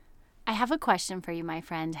have a question for you, my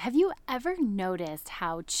friend. Have you ever noticed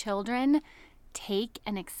how children take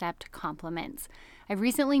and accept compliments? I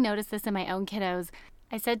recently noticed this in my own kiddos.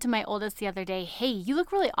 I said to my oldest the other day, "Hey, you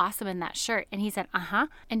look really awesome in that shirt." And he said, "Uh-huh.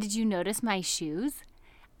 And did you notice my shoes?"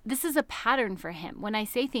 This is a pattern for him. When I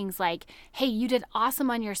say things like, "Hey, you did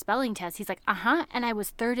awesome on your spelling test," he's like, "Uh-huh. And I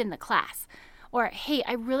was third in the class." Or, "Hey,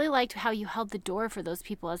 I really liked how you held the door for those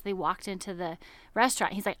people as they walked into the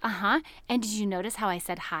restaurant." He's like, "Uh-huh. And did you notice how I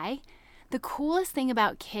said hi?" The coolest thing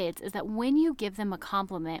about kids is that when you give them a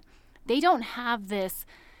compliment, they don't have this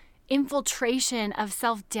infiltration of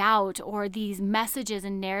self-doubt or these messages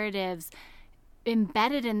and narratives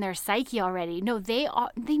embedded in their psyche already. No, they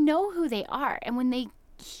know who they are. And when they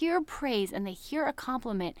hear praise and they hear a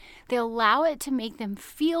compliment, they allow it to make them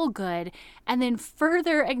feel good and then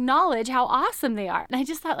further acknowledge how awesome they are. And I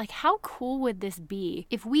just thought, like, how cool would this be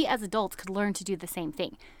if we as adults could learn to do the same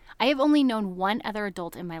thing? I have only known one other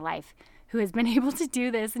adult in my life who has been able to do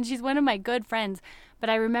this, and she's one of my good friends. But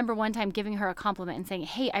I remember one time giving her a compliment and saying,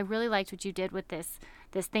 "Hey, I really liked what you did with this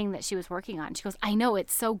thing that she was working on." She goes, "I know,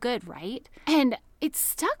 it's so good, right?" And it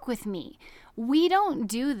stuck with me. We don't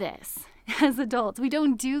do this as adults. We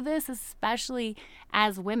don't do this, especially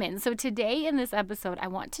as women. So today in this episode, I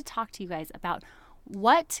want to talk to you guys about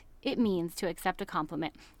what it means to accept a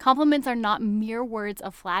compliment. Compliments are not mere words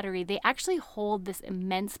of flattery. They actually hold this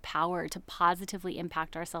immense power to positively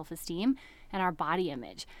impact our self-esteem and our body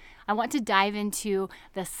image. I want to dive into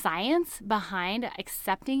the science behind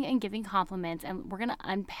accepting and giving compliments, and we're going to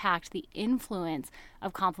unpack the influence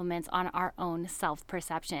of compliments on our own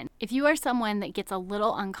self-perception. If you are someone that gets a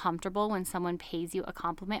little uncomfortable when someone pays you a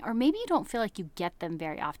compliment, or maybe you don't feel like you get them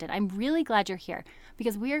very often, I'm really glad you're here,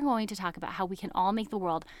 because we are going to talk about how we can all make the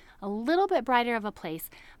world a little bit brighter of a place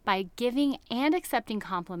by giving and accepting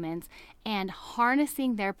compliments and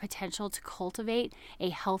harnessing their potential to cultivate a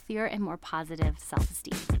healthier and more positive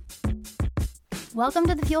self-esteem. Welcome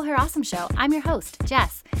to the Fuel Her Awesome Show. I'm your host,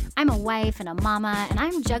 Jess. I'm a wife and a mama, and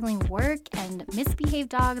I'm juggling work and misbehaved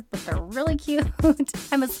dogs, but they're really cute.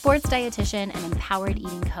 I'm a sports dietitian and empowered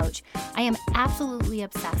eating coach. I am absolutely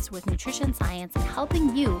obsessed with nutrition science and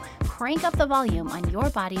helping you crank up the volume on your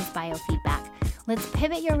body's biofeedback. Let's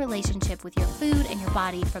pivot your relationship with your food and your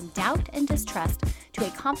body from doubt and distrust to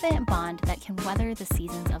a confident bond that can weather the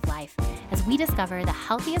seasons of life as we discover the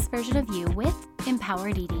healthiest version of you with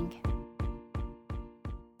empowered eating.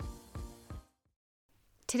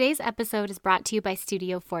 Today's episode is brought to you by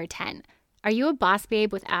Studio 410. Are you a boss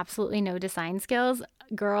babe with absolutely no design skills?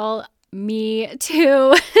 Girl, me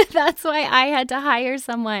too. That's why I had to hire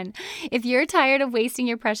someone. If you're tired of wasting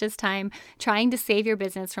your precious time trying to save your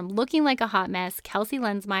business from looking like a hot mess, Kelsey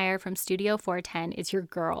Lensmeyer from Studio 410 is your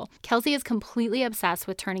girl. Kelsey is completely obsessed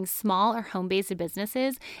with turning small or home-based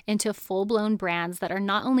businesses into full-blown brands that are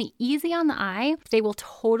not only easy on the eye, they will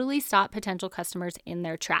totally stop potential customers in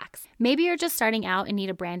their tracks. Maybe you're just starting out and need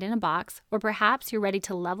a brand in a box, or perhaps you're ready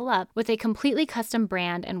to level up with a completely custom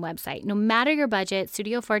brand and website. No matter your budget,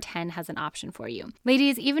 Studio 410 has an option for you.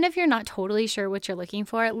 Ladies, even if you're not totally sure what you're looking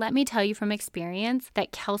for, let me tell you from experience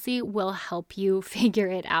that Kelsey will help you figure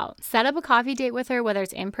it out. Set up a coffee date with her, whether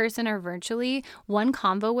it's in person or virtually, one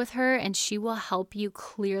convo with her, and she will help you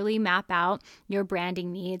clearly map out your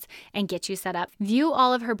branding needs and get you set up. View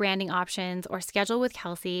all of her branding options or schedule with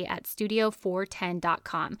Kelsey at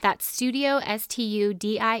studio410.com. That's studio,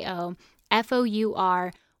 STUDIO,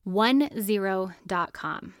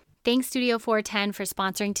 FOUR10.com. Thanks, Studio 410, for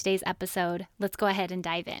sponsoring today's episode. Let's go ahead and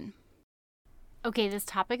dive in. Okay, this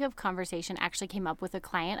topic of conversation actually came up with a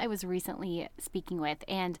client I was recently speaking with,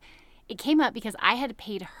 and it came up because I had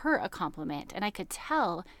paid her a compliment, and I could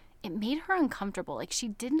tell it made her uncomfortable. Like, she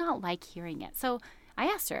did not like hearing it. So I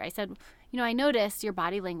asked her, I said, I noticed your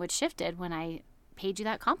body language shifted when I paid you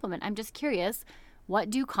that compliment. I'm just curious,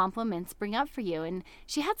 what do compliments bring up for you? And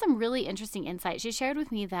she had some really interesting insight. She shared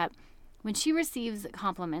with me that when she receives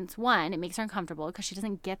compliments, one, it makes her uncomfortable because she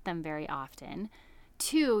doesn't get them very often.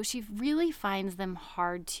 Two, she really finds them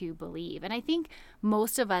hard to believe. And I think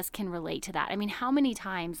most of us can relate to that. I mean, how many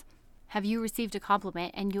times have you received a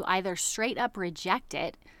compliment and you either straight up reject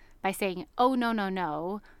it by saying, "Oh,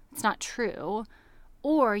 no, it's not true,"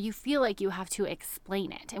 or you feel like you have to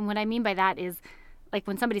explain it. And what I mean by that is, like,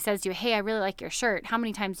 when somebody says to you, "Hey, I really like your shirt," how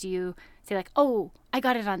many times do you say, like, "Oh, I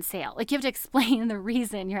got it on sale"? Like, you have to explain the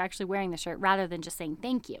reason you're actually wearing the shirt rather than just saying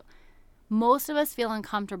thank you. Most of us feel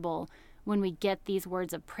uncomfortable when we get these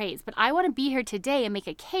words of praise. But I want to be here today and make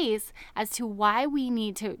a case as to why we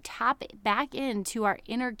need to tap back into our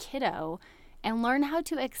inner kiddo and learn how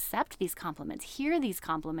to accept these compliments, hear these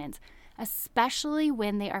compliments, especially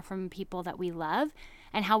when they are from people that we love,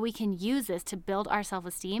 and how we can use this to build our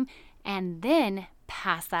self-esteem and then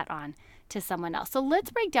pass that on to someone else. So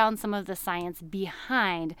let's break down some of the science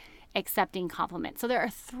behind accepting compliments. So there are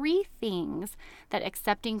 3 things that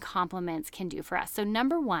accepting compliments can do for us. So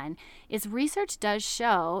number 1 is research does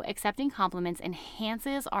show accepting compliments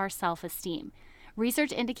enhances our self-esteem.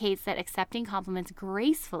 Research indicates that accepting compliments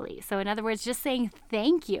gracefully, so in other words, just saying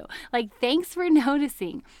thank you, like thanks for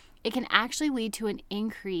noticing, it can actually lead to an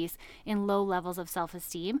increase in low levels of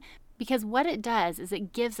self-esteem, because what it does is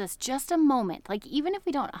it gives us just a moment, like even if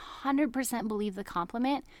we don't 100% believe the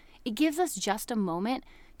compliment, it gives us just a moment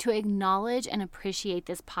to acknowledge and appreciate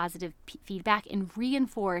this positive feedback and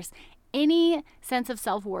reinforce any sense of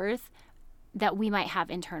self-worth that we might have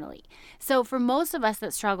internally. So for most of us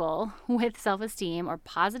that struggle with self-esteem or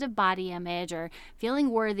positive body image or feeling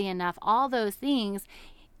worthy enough, all those things,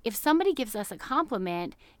 if somebody gives us a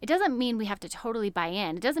compliment, it doesn't mean we have to totally buy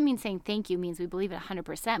in. It doesn't mean saying thank you means we believe it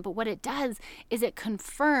 100%, but what it does is it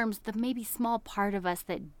confirms the maybe small part of us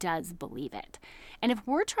that does believe it. And if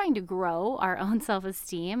we're trying to grow our own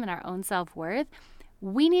self-esteem and our own self-worth,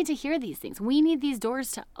 we need to hear these things. We need these doors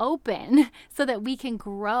to open so that we can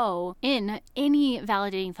grow in any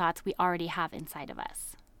validating thoughts we already have inside of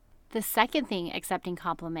us. The second thing accepting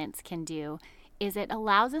compliments can do is it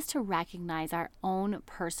allows us to recognize our own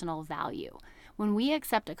personal value. When we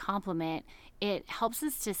accept a compliment, it helps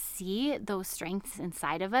us to see those strengths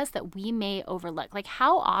inside of us that we may overlook. Like,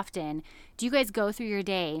 how often do you guys go through your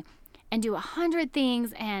day and do 100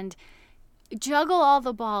 things and juggle all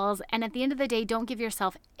the balls, and at the end of the day, don't give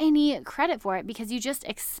yourself any credit for it because you just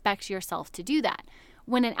expect yourself to do that?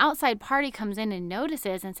 When an outside party comes in and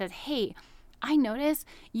notices and says, hey, I notice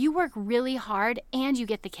you work really hard and you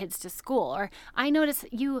get the kids to school, or I notice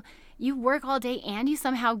you work all day and you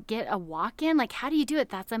somehow get a walk in. Like, how do you do it?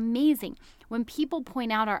 That's amazing. When people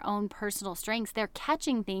point out our own personal strengths, they're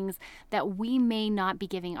catching things that we may not be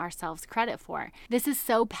giving ourselves credit for. This is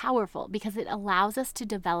so powerful because it allows us to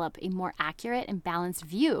develop a more accurate and balanced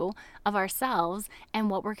view of ourselves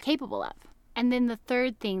and what we're capable of. And then the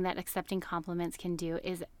third thing that accepting compliments can do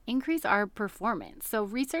is increase our performance. So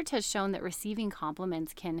research has shown that receiving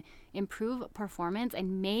compliments can improve performance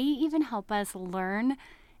and may even help us learn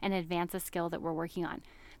and advance a skill that we're working on.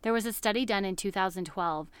 There was a study done in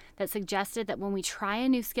 2012 that suggested that when we try a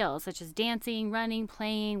new skill, such as dancing, running,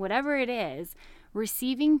 playing, whatever it is,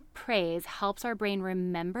 receiving praise helps our brain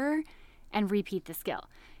remember and repeat the skill.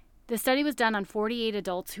 The study was done on 48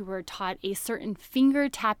 adults who were taught a certain finger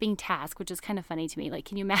tapping task, which is kind of funny to me. Like,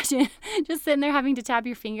 can you imagine just sitting there having to tap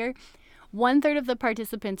your finger? 1/3 of the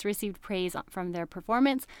participants received praise from their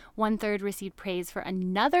performance. 1/3 received praise for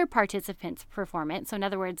another participant's performance. So in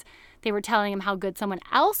other words, they were telling them how good someone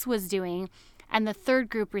else was doing. And the third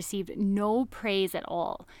group received no praise at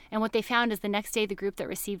all. And what they found is the next day, the group that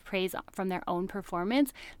received praise from their own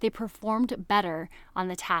performance, they performed better on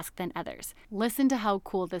the task than others. Listen to how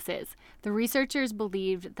cool this is. The researchers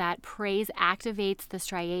believed that praise activates the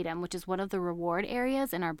striatum, which is one of the reward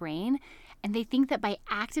areas in our brain. And they think that by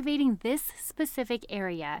activating this specific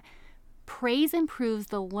area, praise improves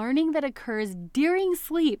the learning that occurs during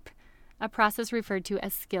sleep, a process referred to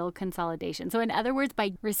as skill consolidation. So in other words,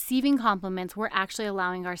 by receiving compliments, we're actually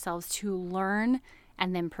allowing ourselves to learn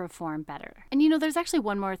and then perform better. And there's actually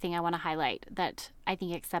one more thing I want to highlight that I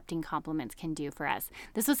think accepting compliments can do for us.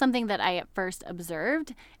 This was something that I at first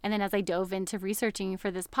observed, and then as I dove into researching for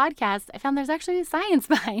this podcast, I found there's actually science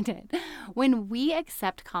behind it. When we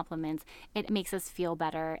accept compliments, it makes us feel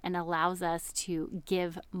better and allows us to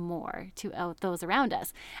give more to those around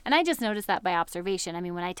us. And I just noticed that by observation. I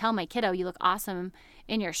mean, when I tell my kiddo, you look awesome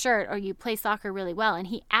in your shirt, or you play soccer really well, and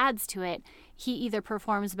he adds to it, he either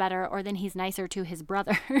performs better or then he's nicer to his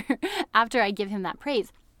brother after I give him that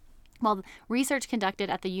praise. Well, research conducted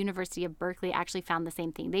at the University of Berkeley actually found the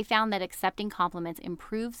same thing. They found that accepting compliments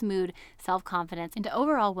improves mood, self-confidence, and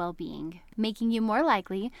overall well-being, making you more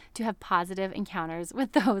likely to have positive encounters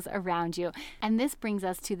with those around you. And this brings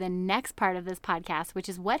us to the next part of this podcast, which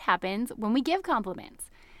is what happens when we give compliments.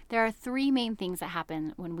 There are 3 main things that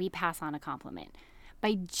happen when we pass on a compliment.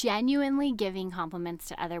 By genuinely giving compliments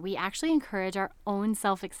to others, we actually encourage our own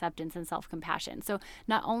self-acceptance and self-compassion. So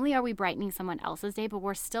not only are we brightening someone else's day, but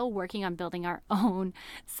we're still working on building our own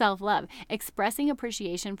self-love. Expressing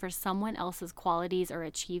appreciation for someone else's qualities or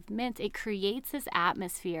achievements, it creates this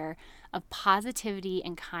atmosphere of positivity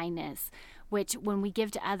and kindness, which when we give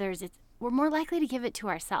to others, we're more likely to give it to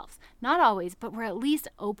ourselves. Not always, but we're at least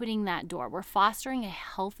opening that door. We're fostering a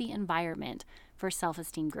healthy environment for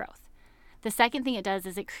self-esteem growth. The second thing it does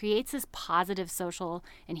is it creates this positive social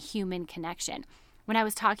and human connection. When I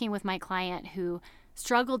was talking with my client who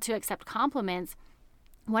struggled to accept compliments,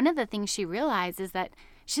 one of the things she realized is that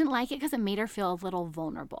She didn't like it because it made her feel a little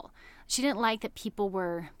vulnerable. She didn't like that people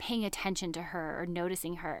were paying attention to her or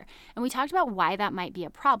noticing her. And we talked about why that might be a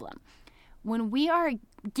problem. When we are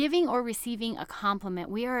giving or receiving a compliment,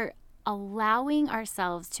 we are allowing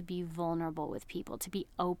ourselves to be vulnerable with people, to be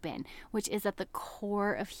open, which is at the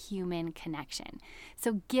core of human connection.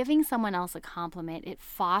 So giving someone else a compliment, it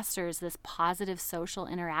fosters this positive social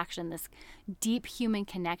interaction, this deep human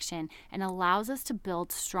connection, and allows us to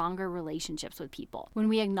build stronger relationships with people. When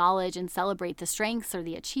we acknowledge and celebrate the strengths or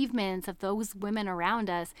the achievements of those women around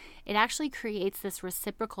us, it actually creates this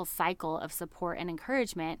reciprocal cycle of support and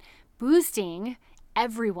encouragement, boosting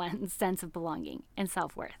everyone's sense of belonging and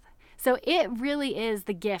self-worth. So it really is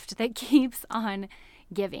the gift that keeps on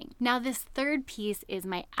giving. Now, this third piece is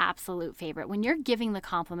my absolute favorite. When you're giving the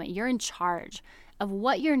compliment, you're in charge of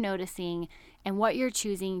what you're noticing and what you're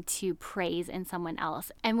choosing to praise in someone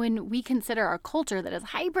else. And when we consider our culture that is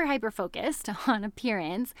hyper focused on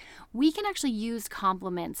appearance, we can actually use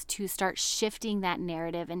compliments to start shifting that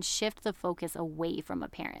narrative and shift the focus away from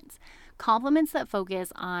appearance. Compliments that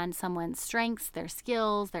focus on someone's strengths, their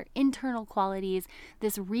skills, their internal qualities,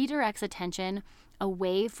 this redirects attention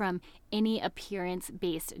away from any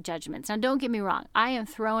appearance-based judgments. Now, don't get me wrong. I am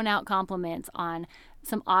throwing out compliments on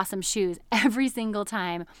some awesome shoes every single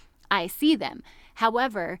time I see them.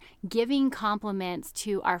 However, giving compliments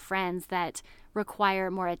to our friends that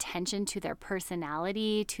require more attention to their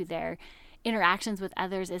personality, to their interactions with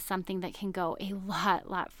others, is something that can go a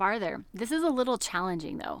lot farther. This is a little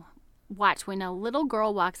challenging, though. Watch, when a little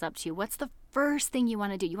girl walks up to you, what's the first thing you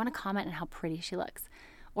want to do? You want to comment on how pretty she looks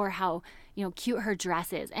or how, cute her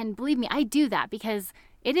dress is. And believe me, I do that because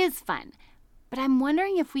it is fun. But I'm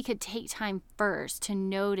wondering if we could take time first to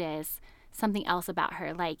notice something else about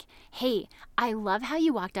her. Like, hey, I love how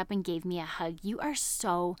you walked up and gave me a hug. You are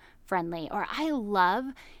so friendly. Or I love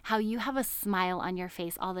how you have a smile on your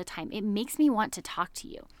face all the time. It makes me want to talk to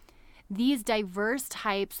you. These diverse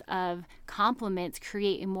types of compliments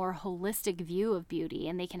create a more holistic view of beauty,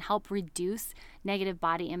 and they can help reduce negative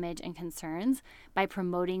body image and concerns by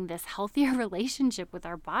promoting this healthier relationship with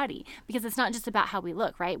our body. Because it's not just about how we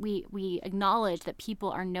look, right? We acknowledge that people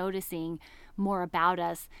are noticing more about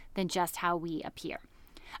us than just how we appear.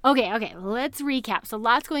 Okay, let's recap. So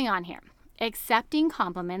lots going on here. Accepting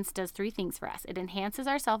compliments does three things for us. It enhances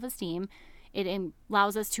our self-esteem. It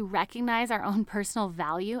allows us to recognize our own personal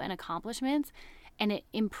value and accomplishments, and it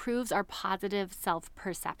improves our positive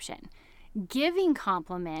self-perception. Giving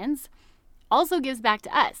compliments also gives back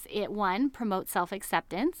to us. It, 1, promotes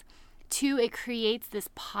self-acceptance. 2, it creates this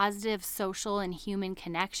positive social and human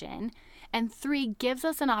connection. And 3, gives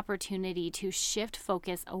us an opportunity to shift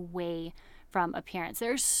focus away from appearance.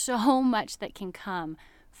 There's so much that can come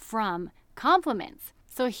from compliments.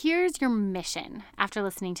 So here's your mission after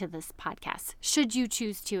listening to this podcast, should you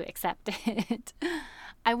choose to accept it.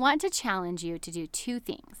 I want to challenge you to do 2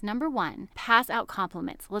 things. Number 1, pass out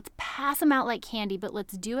compliments. Let's pass them out like candy, but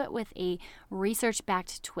let's do it with a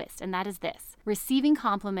research-backed twist, and that is this. Receiving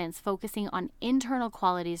compliments focusing on internal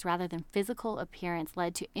qualities rather than physical appearance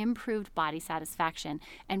led to improved body satisfaction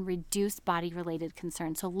and reduced body-related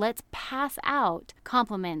concerns. So let's pass out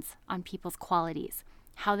compliments on people's qualities,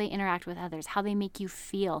 how they interact with others, how they make you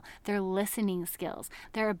feel, their listening skills,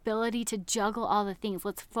 their ability to juggle all the things.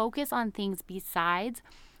 Let's focus on things besides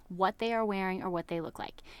what they are wearing or what they look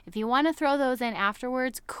like. If you want to throw those in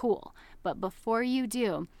afterwards, cool. But before you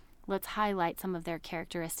do, let's highlight some of their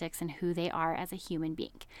characteristics and who they are as a human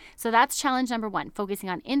being. So that's challenge number 1, focusing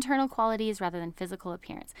on internal qualities rather than physical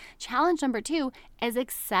appearance. Challenge number 2 is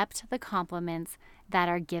accept the compliments that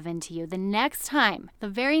are given to you. The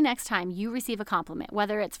very next time you receive a compliment,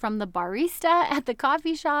 whether it's from the barista at the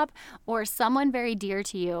coffee shop or someone very dear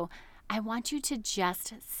to you, I want you to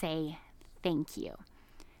just say thank you.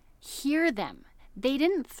 Hear them. They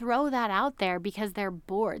didn't throw that out there because they're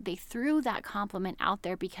bored. They threw that compliment out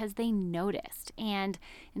there because they noticed. And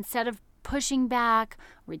instead of pushing back,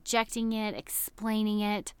 rejecting it, explaining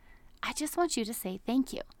it, I just want you to say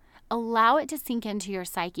thank you. Allow it to sink into your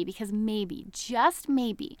psyche, because maybe, just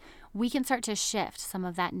maybe, we can start to shift some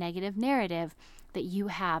of that negative narrative that you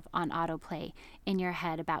have on autoplay in your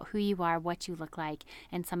head about who you are, what you look like,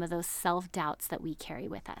 and some of those self-doubts that we carry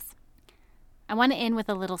with us. I want to end with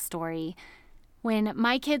a little story. When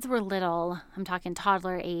my kids were little, I'm talking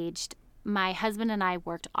toddler aged, my husband and I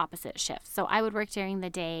worked opposite shifts. So I would work during the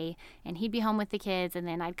day and he'd be home with the kids, and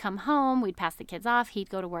then I'd come home, we'd pass the kids off,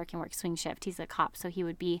 he'd go to work and work swing shift. He's a cop, so he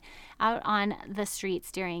would be out on the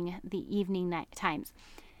streets during the evening night times.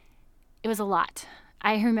 It was a lot.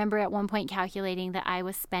 I remember at one point calculating that I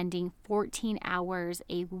was spending 14 hours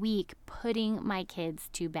a week putting my kids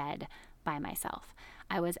to bed by myself.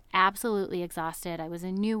 I was absolutely exhausted. I was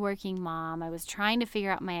a new working mom. I was trying to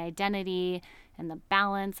figure out my identity and the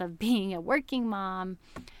balance of being a working mom,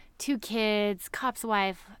 2 kids, cop's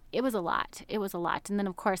wife. It was a lot. And then,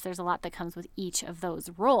 of course, there's a lot that comes with each of those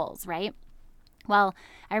roles, right? Well,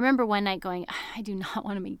 I remember one night going, I do not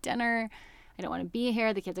want to make dinner. I don't want to be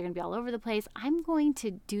here. The kids are going to be all over the place. I'm going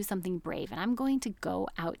to do something brave, and I'm going to go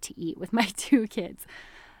out to eat with my 2 kids.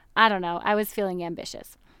 I don't know. I was feeling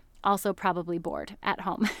ambitious. Also probably bored at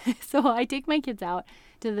home. So I take my kids out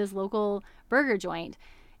to this local burger joint,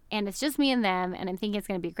 and it's just me and them, and I'm thinking it's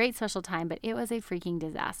going to be a great social time, but it was a freaking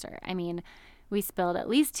disaster. I mean, we spilled at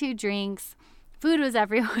least 2 drinks. Food was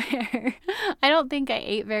everywhere. I don't think I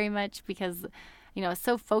ate very much because, I was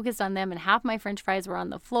so focused on them, and half my French fries were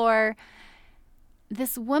on the floor.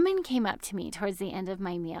 This woman came up to me towards the end of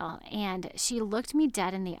my meal, and she looked me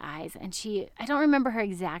dead in the eyes, and I don't remember her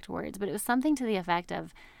exact words, but it was something to the effect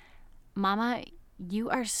of, Mama, you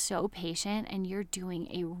are so patient, and you're doing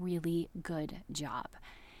a really good job.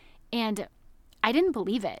 And I didn't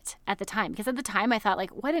believe it at the time, because at the time I thought,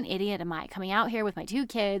 like, what an idiot am I coming out here with my 2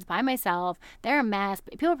 kids by myself. They're a mess.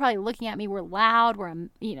 People are probably looking at me. We're loud. We're,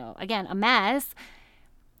 again, a mess.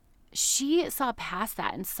 She saw past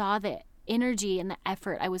that and saw the energy and the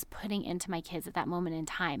effort I was putting into my kids at that moment in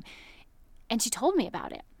time. And she told me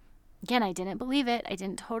about it. Again, I didn't believe it. I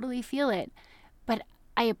didn't totally feel it, but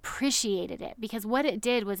I appreciated it, because what it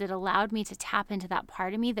did was it allowed me to tap into that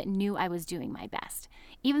part of me that knew I was doing my best.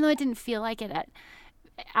 Even though I didn't feel like it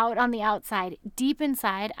out on the outside, deep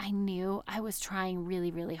inside, I knew I was trying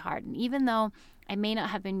really, really hard. And even though I may not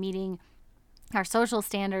have been meeting our social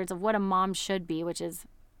standards of what a mom should be, which is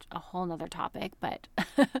a whole nother topic, but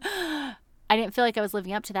I didn't feel like I was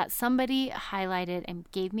living up to that. Somebody highlighted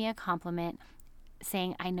and gave me a compliment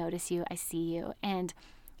saying, I notice you, I see you. And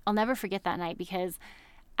I'll never forget that night, because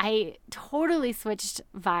I totally switched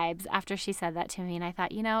vibes after she said that to me. And I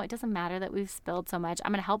thought, it doesn't matter that we've spilled so much.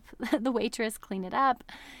 I'm going to help the waitress clean it up.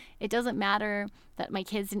 It doesn't matter that my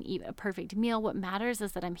kids didn't eat a perfect meal. What matters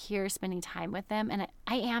is that I'm here spending time with them, and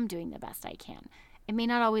I am doing the best I can. It may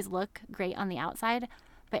not always look great on the outside,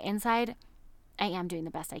 but inside, I am doing the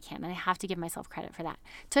best I can, and I have to give myself credit for that.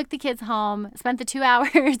 Took the kids home, spent the 2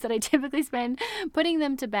 hours that I typically spend putting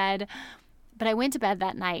them to bed. But I went to bed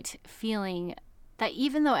that night feeling that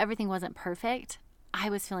even though everything wasn't perfect, I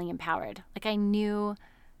was feeling empowered. Like I knew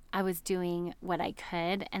I was doing what I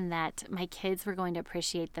could, and that my kids were going to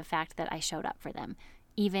appreciate the fact that I showed up for them,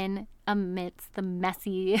 even amidst the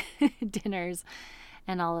messy dinners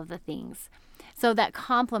and all of the things. So that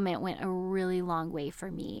compliment went a really long way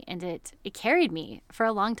for me, and it carried me for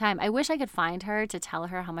a long time. I wish I could find her to tell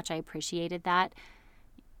her how much I appreciated that.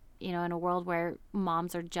 In a world where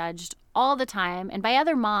moms are judged all the time, and by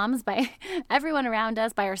other moms, by everyone around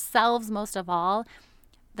us, by ourselves most of all,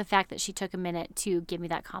 the fact that she took a minute to give me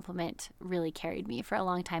that compliment really carried me for a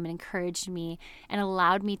long time and encouraged me and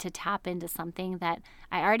allowed me to tap into something that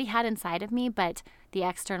I already had inside of me, but the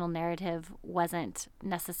external narrative wasn't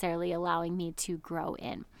necessarily allowing me to grow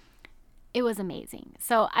in. It was amazing.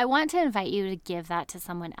 So I want to invite you to give that to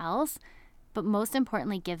someone else, but most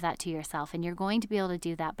importantly, give that to yourself. And you're going to be able to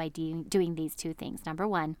do that by doing these 2 things. Number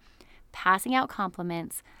 1, passing out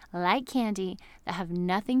compliments like candy that have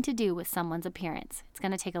nothing to do with someone's appearance. It's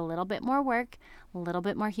going to take a little bit more work, a little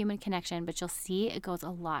bit more human connection, but you'll see it goes a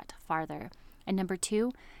lot farther. And number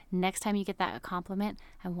 2, next time you get that compliment,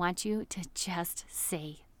 I want you to just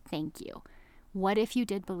say thank you. What if you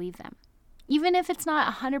did believe them? Even if it's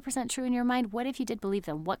not 100% true in your mind, what if you did believe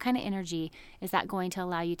them? What kind of energy is that going to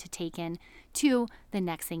allow you to take in to the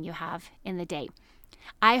next thing you have in the day?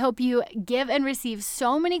 I hope you give and receive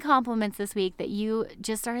so many compliments this week that you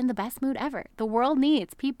just are in the best mood ever. The world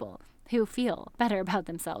needs people who feel better about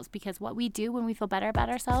themselves, because what we do when we feel better about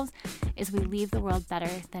ourselves is we leave the world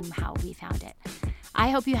better than how we found it. I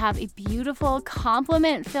hope you have a beautiful,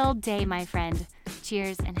 compliment-filled day, my friend.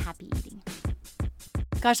 Cheers and happy eating.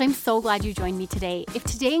 Gosh, I'm so glad you joined me today. If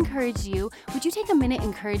today encouraged you, would you take a minute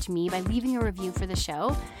and encourage me by leaving a review for the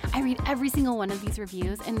show? I read every single one of these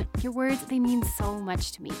reviews, and your words, they mean so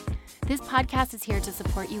much to me. This podcast is here to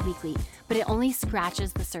support you weekly, but it only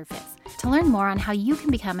scratches the surface. To learn more on how you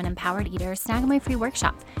can become an empowered eater, snag my free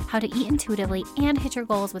workshop, How to Eat Intuitively and Hit Your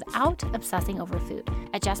Goals Without Obsessing Over Food,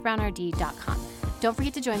 at jessbrownrd.com. Don't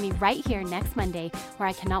forget to join me right here next Monday, where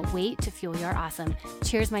I cannot wait to fuel your awesome.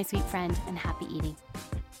 Cheers, my sweet friend, and happy eating.